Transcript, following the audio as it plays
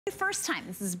First time,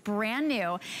 this is brand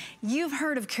new. You've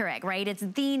heard of Keurig, right? It's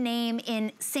the name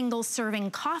in single serving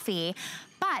coffee.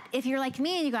 But if you're like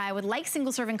me and you go, I would like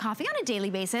single serving coffee on a daily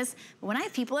basis, but when I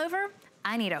have people over,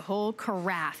 I need a whole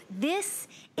carafe. This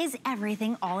is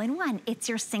everything all in one. It's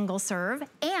your single serve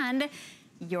and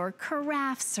your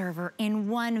carafe server in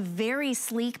one very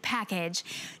sleek package.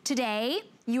 Today,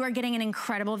 you are getting an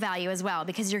incredible value as well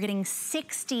because you're getting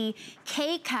 60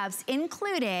 K-Cups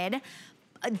included,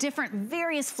 different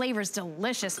various flavors,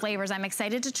 delicious flavors. I'm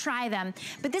excited to try them.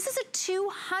 But this is a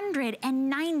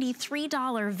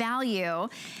 $293 value.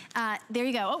 There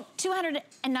you go. Oh,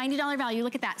 $290 value.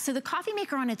 Look at that. So the coffee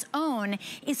maker on its own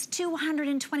is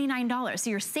 $229. So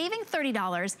you're saving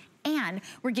 $30. And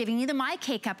we're giving you the My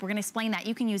K-Cup. We're gonna explain that.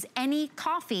 You can use any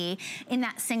coffee in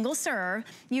that single serve.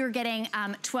 You're getting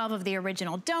 12 of the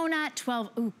original donut,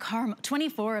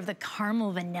 24 of the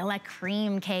caramel vanilla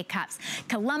cream K-Cups,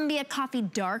 Colombia coffee,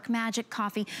 dark magic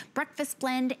coffee, breakfast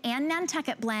blend, and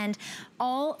Nantucket blend,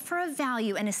 all for a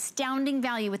value, an astounding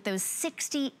value with those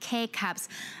 60 K-Cups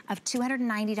of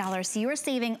 $290. So you are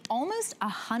saving almost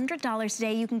 $100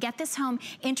 today. You can get this home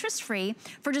interest-free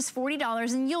for just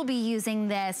 $40, and you'll be using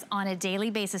this on a daily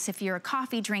basis if you're a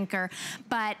coffee drinker.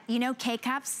 But you know,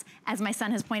 K-Cups, as my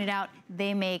son has pointed out,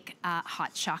 they make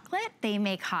hot chocolate, they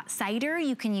make hot cider,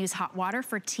 you can use hot water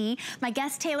for tea. My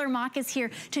guest Taylor Mock is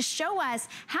here to show us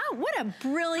what a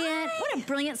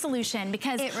brilliant solution,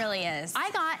 because it really is. I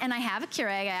have a Keurig,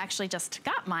 I actually just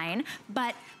got mine,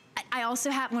 but I also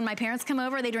have, when my parents come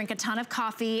over, they drink a ton of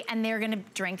coffee and they're gonna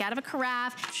drink out of a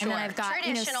carafe. Sure. And then I've got,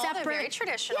 traditional, separate. They're very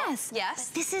traditional. Yes. Yes.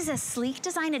 This is a sleek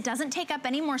design. It doesn't take up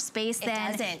any more space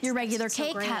than your regular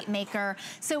K-Cup maker.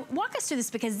 So walk us through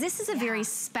this, because this is a very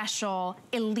special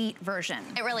elite version.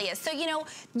 It really is. So, you know,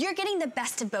 you're getting the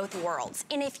best of both worlds.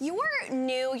 And if you're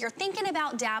new, you're thinking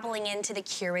about dabbling into the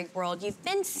Keurig world, you've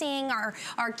been seeing our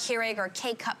Keurig or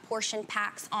K-Cup portion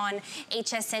packs on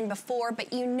HSN before,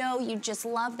 but you know you just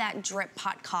love that drip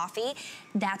pot coffee,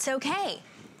 that's okay.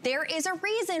 There is a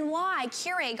reason why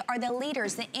Keurig are the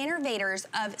leaders, the innovators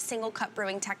of single cup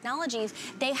brewing technologies.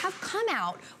 They have come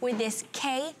out with this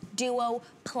KDuo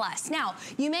Plus. Now,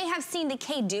 you may have seen the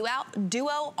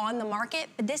KDuo on the market,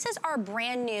 but this is our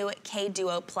brand new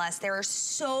KDuo Plus. There are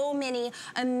so many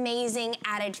amazing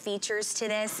added features to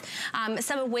this,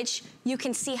 some of which you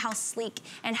can see how sleek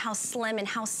and how slim and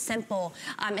how simple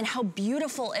and how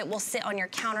beautiful it will sit on your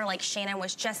counter, like Shannon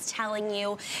was just telling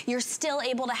you. You're still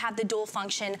able to have the dual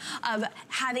function of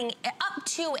having up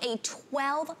to a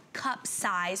 12 cup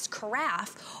sized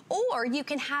carafe, or you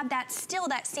can have that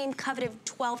same coveted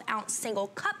 12-ounce single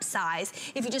cup size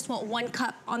if you just want one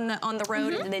cup on the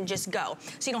road and then just go.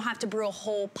 So you don't have to brew a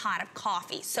whole pot of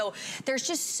coffee. So there's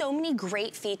just so many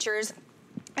great features.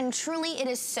 And truly, it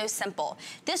is so simple.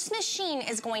 This machine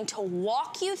is going to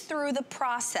walk you through the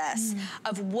process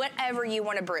of whatever you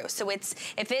want to brew. So if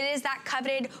it is that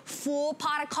coveted full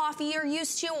pot of coffee you're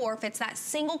used to, or if it's that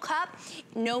single cup,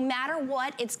 no matter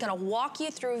what, it's going to walk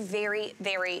you through very,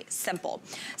 very simple.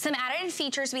 Some added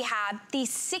features we have, the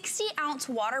 60-ounce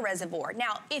water reservoir.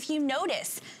 Now, if you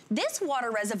notice, this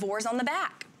water reservoir is on the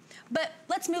back. But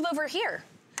let's move over here.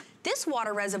 This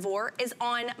water reservoir is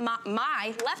on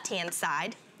my left-hand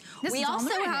side. We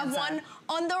also have one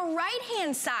on the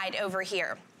right-hand side over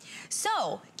here.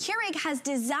 So, Keurig has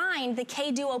designed the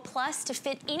KDuo Plus to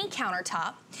fit any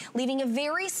countertop, leaving a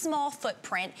very small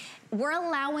footprint. We're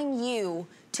allowing you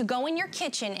to go in your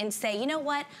kitchen and say, you know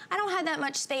what, I don't have that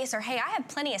much space, or hey, I have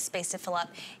plenty of space to fill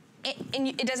up. And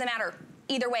it doesn't matter.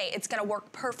 Either way, it's gonna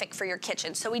work perfect for your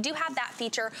kitchen. So we do have that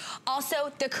feature.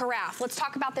 Also, the carafe. Let's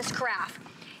talk about this carafe.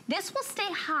 This will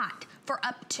stay hot for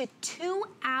up to 2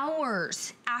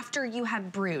 hours after you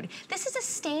have brewed. This is a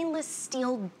stainless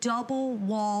steel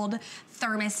double-walled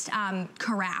thermos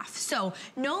carafe. So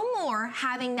no more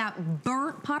having that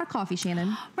burnt pot of coffee,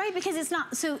 Shannon. Right, because it's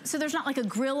not, so there's not like a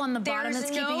grill on the bottom that's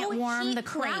keeping it warm. The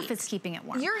carafe is keeping it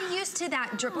warm. You're used to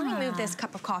that drip. Let me move this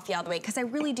cup of coffee out of the way, because I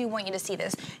really do want you to see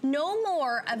this. No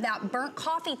more of that burnt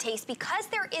coffee taste, because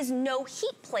there is no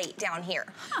heat plate down here.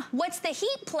 What's the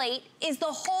heat plate is the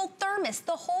whole thermos,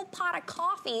 the whole pot of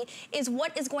coffee is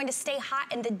what is going to stay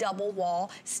hot in the double wall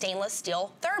stainless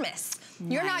steel thermos.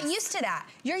 You're not used to that.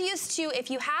 You're used to, if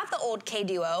you have the old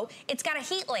KDuo, it's got a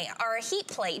heat lamp or a heat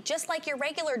plate, just like your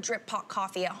regular drip pot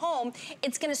coffee at home.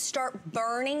 It's gonna start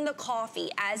burning the coffee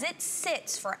as it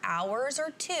sits for hours or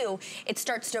two. It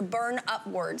starts to burn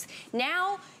upwards.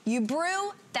 Now you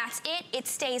brew, that's it, it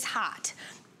stays hot.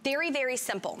 Very, very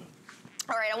simple.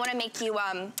 All right, I want to make you,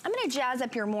 I'm going to jazz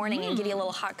up your morning and give you a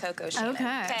little hot cocoa, Shannon.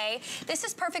 Okay. This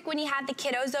is perfect when you have the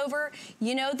kiddos over.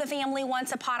 You know the family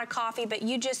wants a pot of coffee, but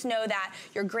you just know that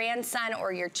your grandson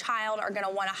or your child are going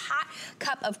to want a hot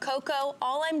cup of cocoa.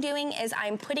 All I'm doing is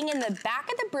I'm putting in the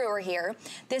back of the brewer here.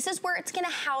 This is where it's going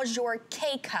to house your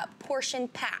K-Cup portion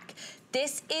pack.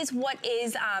 This is what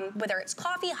is, whether it's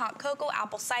coffee, hot cocoa,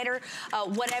 apple cider,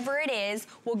 whatever it is,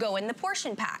 will go in the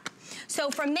portion pack. So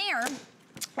from there,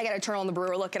 I gotta turn on the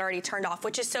brewer. Look, it already turned off,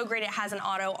 which is so great. It has an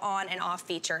auto on and off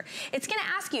feature. It's gonna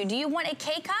ask you, do you want a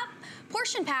K-Cup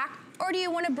portion pack or do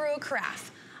you want to brew a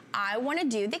carafe? I wanna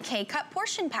do the K-Cup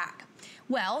portion pack.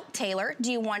 Well, Taylor,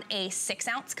 do you want a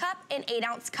 6-ounce cup, an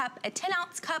 8-ounce cup, a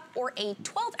 10-ounce cup, or a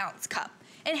 12-ounce cup?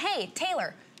 And hey,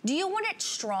 Taylor, do you want it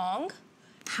strong?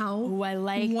 How I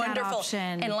like wonderful. That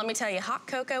option. And let me tell you, hot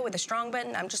cocoa with a strong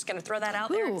button, I'm just gonna throw that out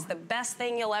there. It's the best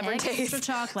thing you'll ever taste. Extra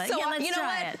chocolate. So yeah, let's you know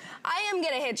try what? it. I am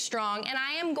gonna hit strong, and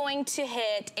I am going to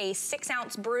hit a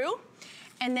 6-ounce brew,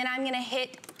 and then I'm gonna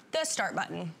hit the start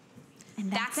button. And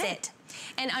that's it.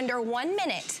 And under 1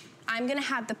 minute, I'm gonna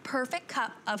have the perfect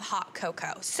cup of hot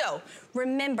cocoa. So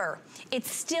remember,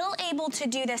 it's still able to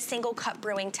do the single cup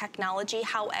brewing technology.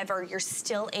 However, you're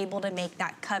still able to make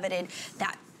that coveted,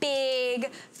 that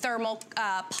big thermal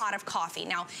pot of coffee.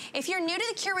 Now, if you're new to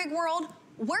the Keurig world,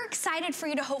 we're excited for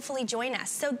you to hopefully join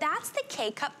us. So that's the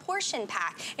K-Cup portion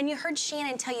pack. And you heard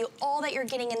Shannon tell you all that you're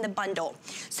getting in the bundle.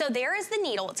 So there is the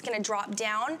needle. It's gonna drop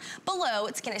down below.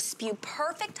 It's gonna spew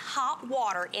perfect hot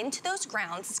water into those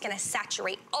grounds. It's gonna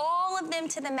saturate all of them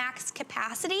to the max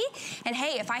capacity. And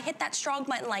hey, if I hit that strong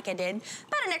button like I did,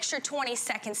 about an extra 20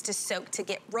 seconds to soak to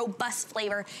get robust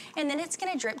flavor. And then it's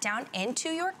gonna drip down into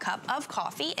your cup of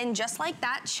coffee. And just like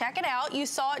that, check it out. You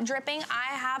saw it dripping.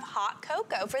 I have hot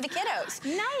cocoa for the kiddos.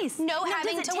 Nice. No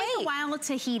having to wait. Does it take a while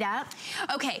to heat up?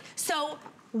 Okay, so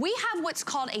we have what's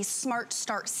called a smart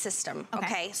start system,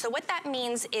 okay? So what that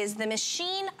means is the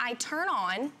machine I turn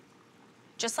on,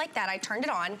 just like that, I turned it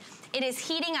on, it is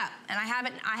heating up, and I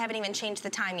haven't even changed the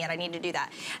time yet, I need to do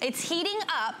that. It's heating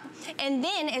up, and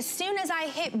then as soon as I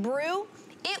hit brew,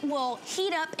 it will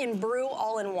heat up and brew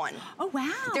all in one. Oh,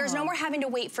 wow. There's no more having to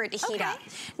wait for it to heat up.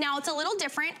 Now, it's a little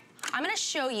different. I'm gonna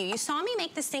show you. You saw me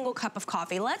make the single cup of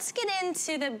coffee. Let's get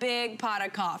into the big pot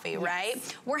of coffee, right?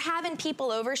 We're having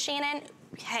people over, Shannon.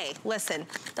 Hey, listen,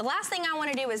 the last thing I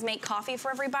wanna do is make coffee for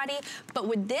everybody, but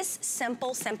with this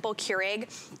simple Keurig,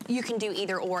 you can do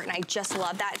either or, and I just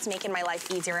love that. It's making my life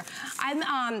easier.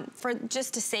 I'm, for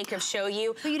just the sake of show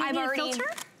you, but you don't need a filter?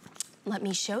 Let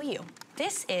me show you.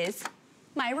 This is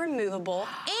my removable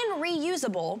and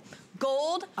reusable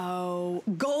gold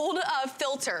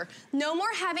filter. No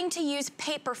more having to use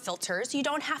paper filters. You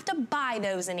don't have to buy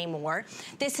those anymore.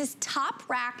 This is top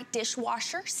rack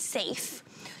dishwasher safe.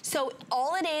 So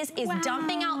all it is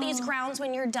dumping out these grounds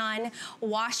when you're done,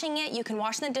 washing it. You can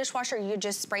wash in the dishwasher. You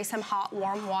just spray some hot,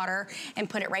 warm water and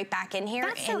put it right back in here.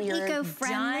 That's so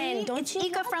eco-friendly. It's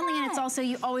eco-friendly, and it's also,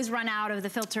 you always run out of the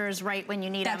filters right when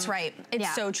you need them. That's right.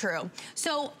 It's so true.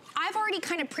 So I've already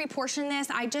kind of pre-portioned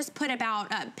this. I just put about,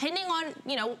 depending on,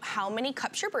 you know, how many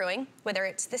cups you're brewing, whether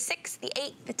it's the 6, the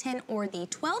 8, the 10, or the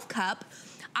 12 cup,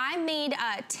 I made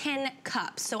 10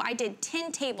 cups. So I did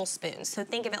 10 tablespoons. So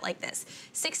think of it like this.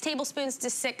 6 tablespoons to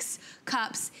 6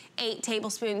 cups, 8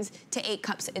 tablespoons to 8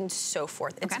 cups, and so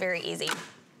forth. It's very easy.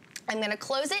 I'm gonna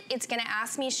close it. It's gonna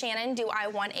ask me, Shannon, do I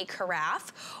want a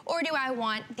carafe or do I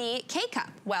want the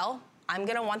K-Cup? Well, I'm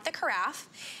gonna want the carafe,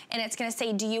 and it's gonna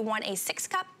say, do you want a 6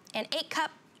 cup, an 8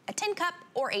 cup, a 10 cup,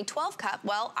 or a 12 cup?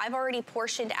 Well, I've already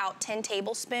portioned out 10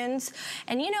 tablespoons.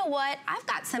 And you know what? I've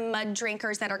got some mud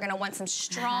drinkers that are gonna want some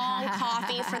strong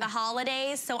coffee for the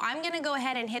holidays. So I'm gonna go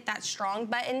ahead and hit that strong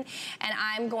button, and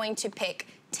I'm going to pick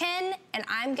 10, and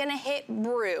I'm gonna hit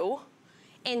brew.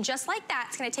 And just like that,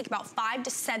 it's gonna take about 5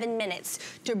 to 7 minutes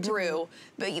to brew.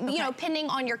 But you know, depending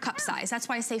on your cup size. That's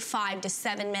why I say 5 to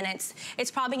 7 minutes.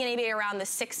 It's probably gonna be around the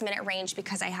 6-minute range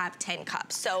because I have 10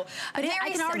 cups. So I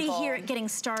can already hear it getting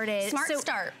started. Smart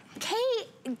start.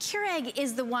 Keurig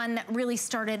is the one that really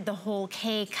started the whole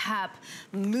K-Cup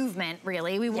movement,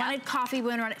 really. We wanted coffee, we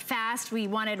wanted it fast. We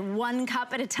wanted 1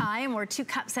 cup at a time or 2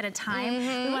 cups at a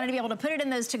time. We wanted to be able to put it in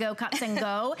those to-go cups and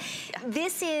go.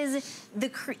 This is,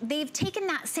 they've taken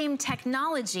that same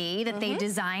technology that they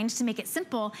designed to make it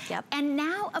simple and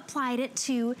now applied it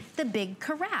to the big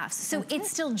carafes. So it's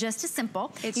still just as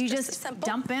simple. You just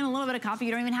dump in a little bit of coffee.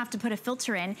 You don't even have to put a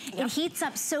filter in. It heats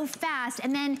up so fast,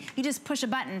 and then you just push a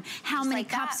button. how many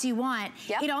cups you want.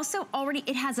 It also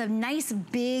it has a nice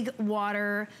big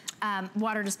water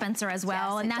dispenser as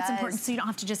well, and that's important, so you don't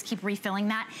have to just keep refilling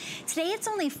that. Today it's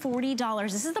only $40.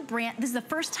 This is the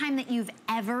first time that you've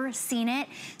ever seen it.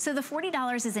 So the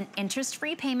 $40 is an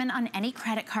interest-free payment on any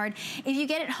credit card. If you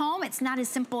get it home, it's not as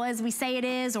simple as we say it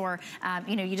is, or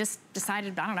you know, you just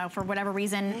decided, I don't know, for whatever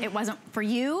reason it wasn't for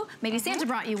you. Maybe Santa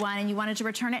brought you one and you wanted to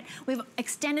return it. We have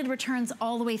extended returns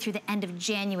all the way through the end of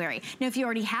January. Now, if you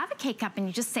already have a K-Cup and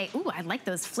you just say, ooh, I like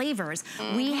those flavors,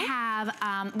 we have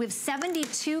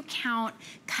 72 count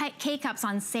K-Cups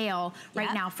on sale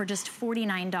right now for just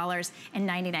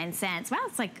 $49.99. Wow,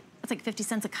 it's like 50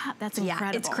 cents a cup. That's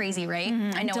incredible. It's crazy, right?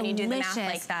 I know, when you do the math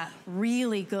like that.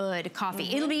 Really good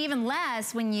coffee. It'll be even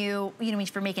less when you know,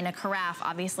 if you're making a carafe,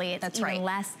 obviously it's even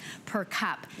less per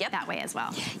cup that way as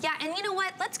well. Yeah, and you know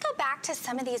what? Let's go back to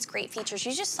some of these great features.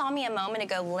 You just saw me a moment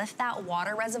ago lift that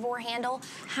water reservoir handle.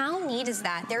 How neat is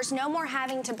that? There's no more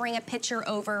having to bring a pitcher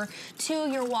over to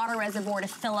your water reservoir to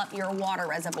fill up your water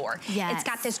reservoir. It's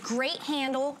got this great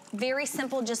handle, very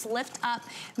simple, just lift up,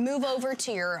 move over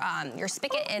to your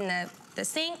spigot in the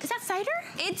sink. Is that cider?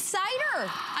 It's cider.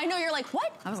 I know, you're like,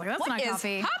 what? I was like, that's not coffee. What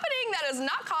is happening? That is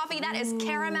not coffee. That is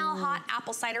caramel hot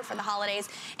apple cider for the holidays.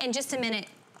 In just a minute,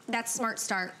 that's Smart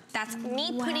Start. That's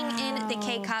me putting in the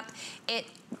K-Cup, it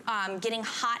getting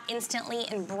hot instantly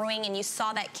and brewing, and you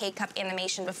saw that K-Cup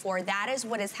animation before. That is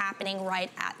what is happening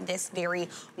right at this very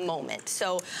moment.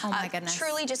 So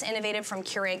truly just innovative from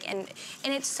Keurig, and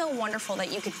it's so wonderful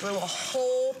that you could brew a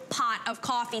whole pot of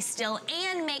coffee still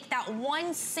and make that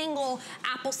one single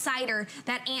apple cider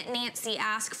that Aunt Nancy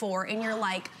asked for, and you're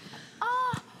like,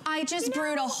 oh, I just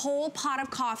brewed a whole pot of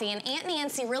coffee, and Aunt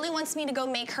Nancy really wants me to go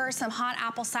make her some hot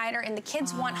apple cider, and the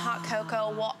kids want hot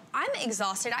cocoa. Well, I'm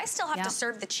exhausted. I still have to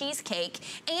serve the cheesecake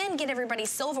and get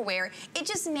everybody's silverware. It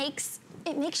just makes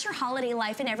your holiday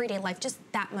life and everyday life just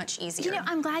that much easier. You know,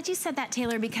 I'm glad you said that,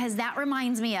 Taylor, because that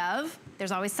reminds me of,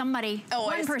 there's always somebody,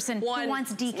 one person who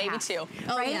wants decaf. Maybe two.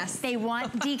 Right? Yes. They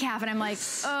want decaf, and I'm like,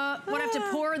 what, I have to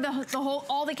pour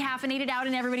all the caffeinated out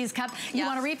in everybody's cup? You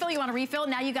want a refill, you want a refill,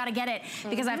 now you gotta get it,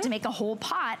 because I have to make a whole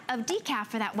pot of decaf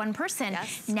for that one person.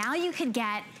 Now you could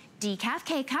get decaf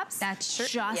K-Cups. That's true.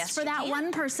 Just for that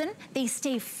one person. They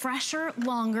stay fresher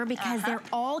longer because they're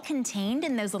all contained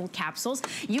in those little capsules.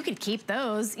 You could keep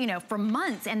those, you know, for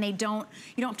months, and you don't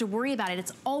have to worry about it.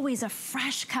 It's always a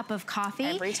fresh cup of coffee.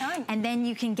 Every time. And then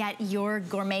you can get your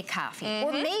gourmet coffee.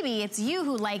 Or maybe it's you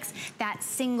who likes that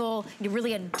single,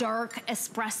 really a dark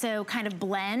espresso kind of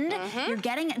blend. You're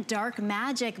getting a dark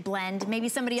magic blend. Maybe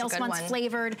somebody else wants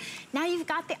flavored. Now you've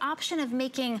got the option of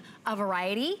making a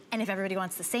variety, and if everybody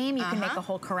wants the same, you can make a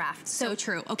whole carafe. So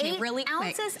true. Okay, really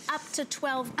quick. 8 ounces up to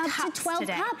 12 cups Up to 12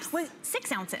 today. cups. With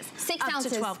 6 ounces. 6 up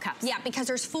ounces. to 12 cups. Yeah, because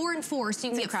there's 4 and 4, so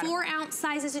you can get 4 ounce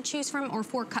sizes to choose from or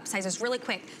 4 cup sizes. Really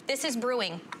quick. This is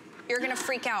brewing. You're gonna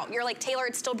freak out. You're like, Taylor,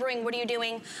 it's still brewing. What are you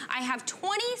doing? I have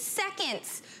 20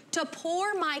 seconds to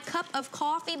pour my cup of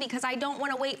coffee because I don't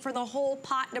want to wait for the whole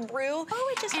pot to brew.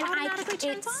 Oh, it just automatically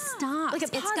turns on. It stops. Like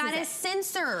it's got a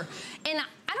sensor. And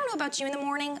I don't know about you in the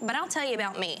morning, but I'll tell you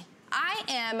about me. I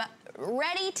am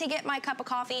ready to get my cup of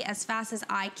coffee as fast as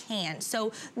I can.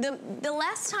 So the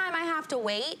less time I have to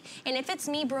wait, and if it's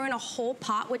me brewing a whole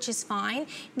pot, which is fine,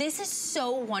 this is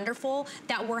so wonderful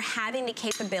that we're having the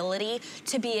capability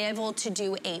to be able to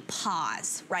do a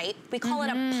pause, right? We call it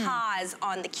a pause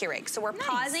on the Keurig. So we're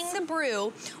pausing the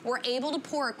brew. We're able to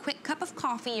pour a quick cup of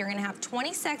coffee. You're gonna have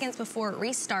 20 seconds before it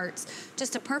restarts,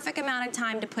 just a perfect amount of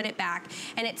time to put it back,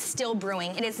 and it's still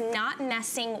brewing. It is not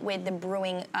messing with the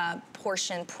brewing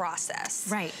portion process.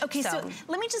 Right. Okay, so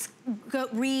let me just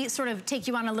sort of take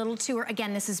you on a little tour.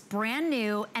 Again, this is brand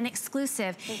new and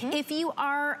exclusive. If you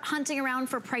are hunting around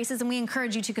for prices, and we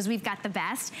encourage you to because we've got the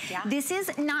best, this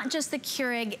is not just the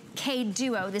Keurig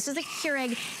KDuo. This is the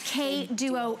Keurig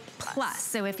KDuo Plus.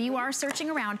 So if you are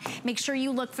searching around, make sure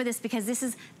you look for this because this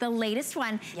is the latest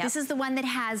one. This is the one that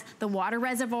has the water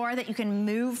reservoir that you can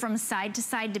move from side to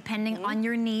side depending on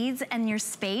your needs and your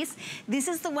space. This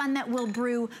is the one that will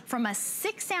brew from a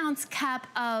 6-ounce cup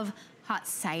of hot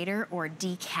cider or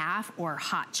decaf or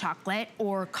hot chocolate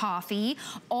or coffee,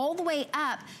 all the way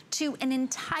up to an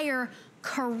entire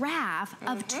carafe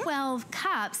of 12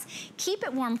 cups. Keep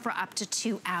it warm for up to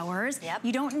 2 hours.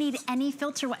 You don't need any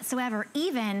filter whatsoever,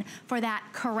 even for that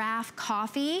carafe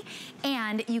coffee.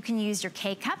 And you can use your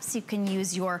K-Cups, you can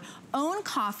use your own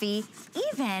coffee,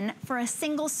 even for a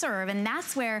single serve. And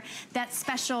that's where that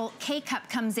special K-Cup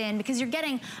comes in because you're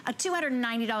getting a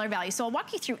 $290 value. So I'll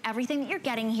walk you through everything that you're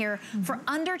getting here. For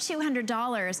under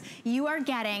 $200, you are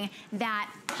getting that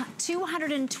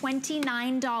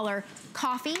 $229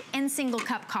 coffee and single single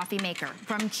cup coffee maker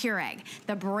from Keurig,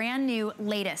 the brand new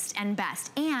latest and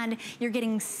best. And you're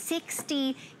getting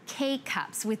 60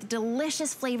 K-Cups with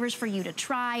delicious flavors for you to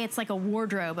try. It's like a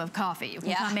wardrobe of coffee. You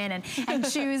can come in and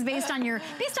choose based on your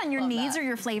needs or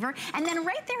your flavor. And then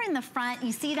right there in the front,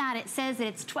 you see that it says that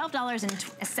it's $12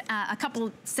 and a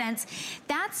couple cents.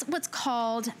 That's what's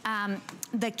called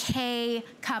the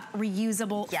K-Cup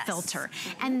reusable filter.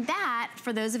 And that,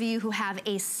 for those of you who have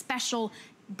a special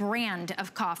brand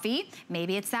of coffee,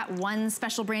 maybe it's that one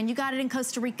special brand, you got it in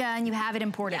Costa Rica and you have it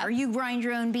imported, or you grind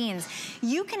your own beans,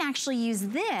 you can actually use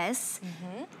this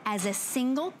as a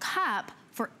single cup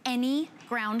for any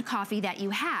ground coffee that you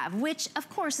have, which of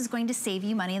course is going to save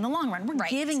you money in the long run. We're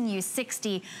giving you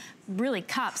 60 really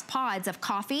cups, pods of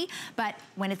coffee, but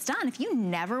when it's done, if you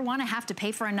never want to have to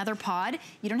pay for another pod,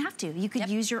 you don't have to. You could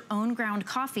use your own ground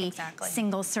coffee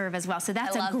single serve as well. So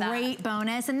that's a great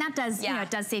bonus, and that does, you know,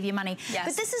 it does save you money.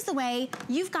 But this is the way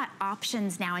you've got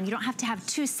options now, and you don't have to have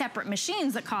two separate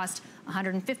machines that cost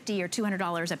 $150 or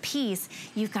 $200 a piece.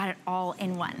 You've got it all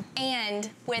in one. And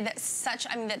with such,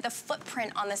 I mean, the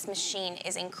footprint on this machine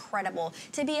is incredible.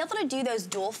 To be able to do those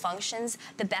dual functions,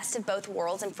 the best of both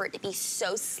worlds, and for it to be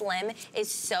so slim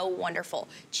is so wonderful.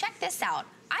 Check this out.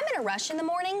 I'm in a rush in the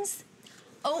mornings.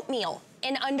 Oatmeal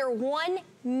in under 1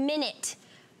 minute.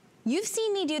 You've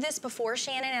seen me do this before,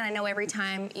 Shannon, and I know every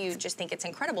time you just think it's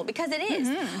incredible, because it is.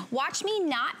 Watch me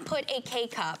not put a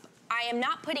K-Cup. I am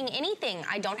not putting anything.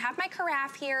 I don't have my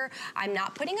carafe here. I'm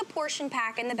not putting a portion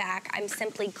pack in the back. I'm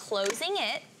simply closing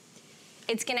it.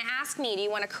 It's gonna ask me, do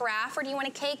you want a carafe or do you want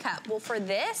a K-Cup? Well, for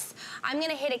this, I'm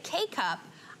gonna hit a K-Cup.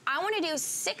 I wanna do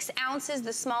 6 ounces,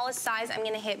 the smallest size. I'm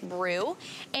gonna hit brew,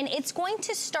 and it's going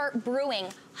to start brewing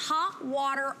hot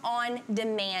water on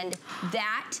demand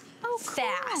that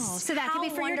fast. So that could be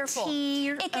for your tea,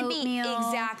 your It could be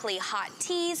exactly hot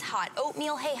teas, hot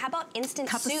oatmeal. Hey, how about instant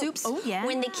soups? Oh, yeah.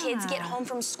 When the kids get home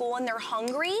from school and they're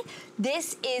hungry,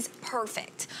 this is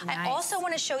perfect. I also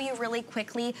want to show you really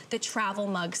quickly the travel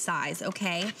mug size,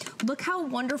 okay? Look how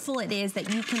wonderful it is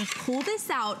that you can pull this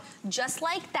out just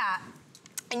like that,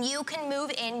 and you can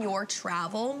move in your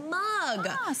travel mug.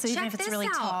 So even if it's really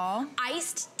tall.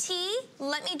 Iced tea,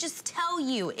 let me just tell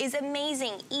you, is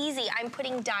amazing, easy. I'm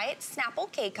putting Diet Snapple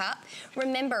K-Cup.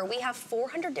 Remember, we have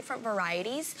 400 different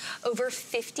varieties, over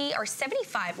 50 or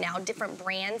 75 now different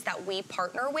brands that we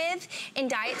partner with, and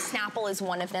Diet Snapple is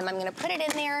one of them. I'm gonna put it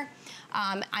in there.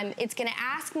 It's gonna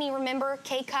ask me, remember,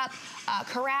 K-Cup,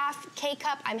 carafe,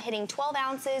 K-Cup, I'm hitting 12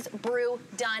 ounces, brew,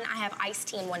 done. I have iced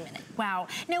tea in 1 minute. Wow.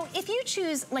 Now, if you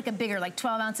choose like a bigger, like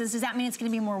 12 ounces, does that mean it's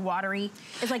gonna be more watery?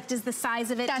 It's like, does the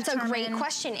size of it That's a great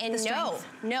question, and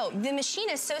no, the machine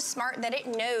is so smart that it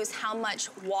knows how much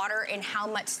water and how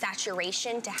much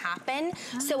saturation to happen,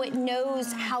 so it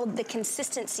knows how the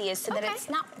consistency is so that it's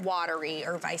not watery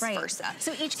or vice versa.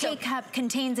 So each K-Cup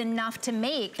contains enough to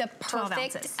make the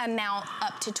perfect amount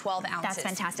up to 12 ounces. That's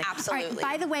fantastic. Absolutely. All right,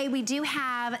 by the way, we do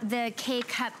have the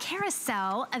K-Cup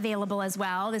carousel available as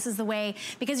well. This is the way,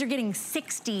 because you're getting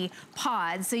 60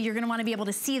 pods, so you're gonna wanna be able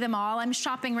to see them all. I'm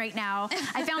shopping right now.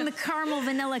 I found the caramel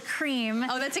vanilla cream.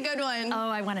 Oh, that's a good one. Oh,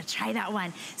 I wanna try that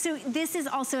one. So this is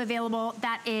also available.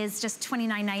 That is just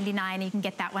 $29.99. You can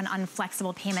get that one on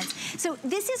flexible payments. So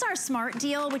this is our smart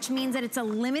deal, which means that it's a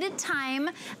limited time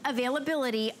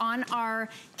availability on our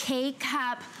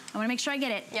K-Cup. I wanna make sure I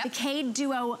get it. The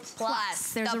KDuo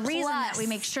Plus. There's a reason that we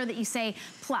make sure that you say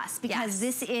Plus, because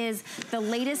this is the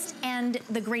latest and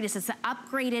the greatest. It's the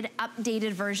upgraded,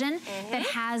 updated version that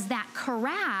has that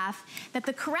carafe, that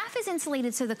the carafe is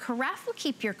insulated, so the carafe will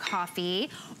keep your coffee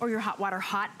or your hot water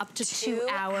hot up to 2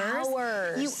 hours.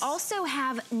 You also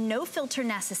have no filter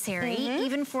necessary,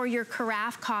 even for your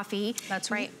carafe coffee.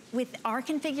 That's right. With our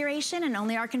configuration and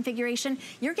only our configuration,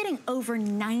 you're getting over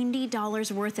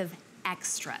 $90 worth of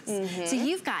extras. So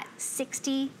you've got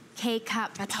 60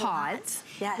 K-Cup pods,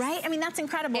 right? I mean, that's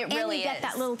incredible. It really you get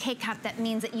that little K-Cup that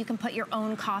means that you can put your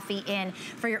own coffee in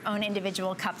for your own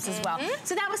individual cups as well.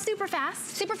 So that was super fast.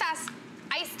 Super fast.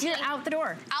 Iced tea. You're out the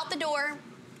door. Out the door.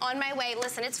 On my way.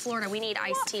 Listen, it's Florida. We need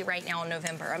iced tea right now in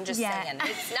November. I'm just saying.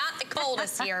 It's not the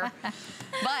coldest here.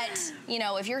 But, you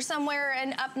know, if you're somewhere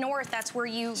up north, that's where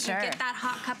you get that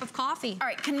hot cup of coffee. All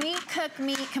right, can we cook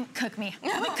me up?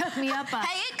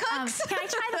 Hey, it cooks. Can I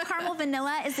try the caramel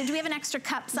vanilla? Do we have an extra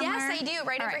cup somewhere? Yes, I do.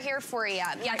 Right over here for you.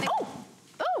 Yeah.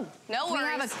 Oh, no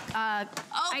worries. We have a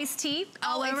iced tea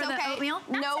all over the oatmeal.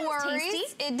 No worries.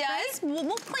 Tasty. It does. We'll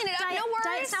clean it up. No worries.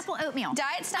 Diet Snapple oatmeal.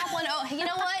 Diet Snapple and oatmeal. You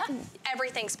know what?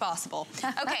 everything's possible.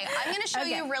 Okay, I'm gonna show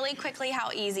you really quickly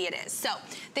how easy it is. So,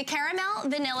 the caramel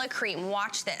vanilla cream,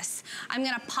 watch this. I'm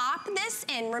gonna pop this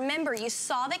in. Remember, you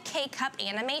saw the K-Cup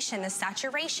animation, the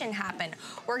saturation happen.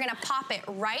 We're gonna pop it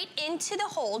right into the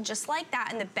hole, just like that,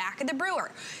 in the back of the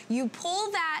brewer. You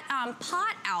pull that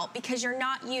pot out because you're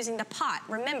not using the pot.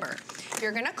 Remember,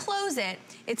 you're gonna close it.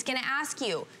 It's gonna ask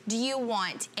you, do you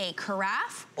want a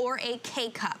Carafe or a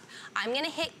K-Cup? I'm gonna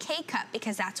hit K-Cup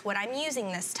because that's what I'm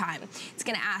using this time. It's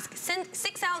gonna ask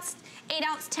 6 ounce, 8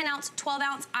 ounce, 10 ounce, 12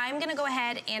 ounce. I'm gonna go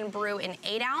ahead and brew in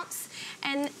 8 ounce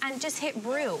and just hit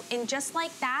brew. And just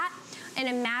like that, in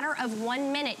a matter of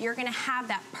 1 minute, you're gonna have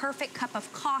that perfect cup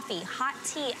of coffee, hot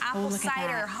tea, apple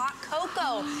cider, hot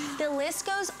cocoa. The list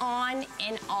goes on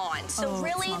and on. So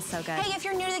really, it smells so good. Hey, if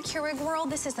you're new to the Keurig world,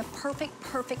 this is the perfect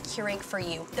Keurig for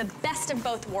you. The best of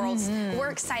both worlds. We're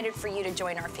excited for you to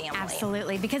join our family.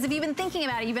 Absolutely, because if you've been thinking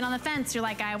about it, you've been on the fence, you're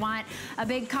like, I want a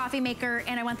big coffee maker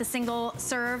and I want the single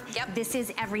serve. Yep. This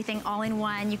is everything all in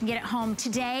one. You can get it home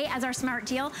today as our smart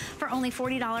deal for only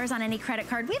 $40 on any credit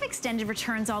card. We have extended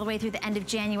returns all the way through the end of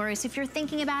January, so if you're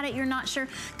thinking about it, you're not sure,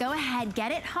 go ahead,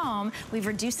 get it home. We've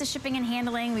reduced the shipping and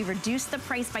handling. We've reduced the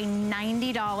price by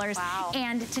 $90. Wow.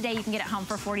 And today you can get it home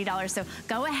for $40. So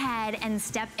go ahead and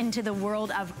step into the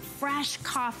world of fresh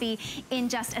coffee in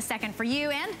just a second for you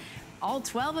and all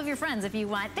 12 of your friends if you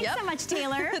want. Thanks so much,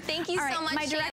 Taylor. Thank you so much,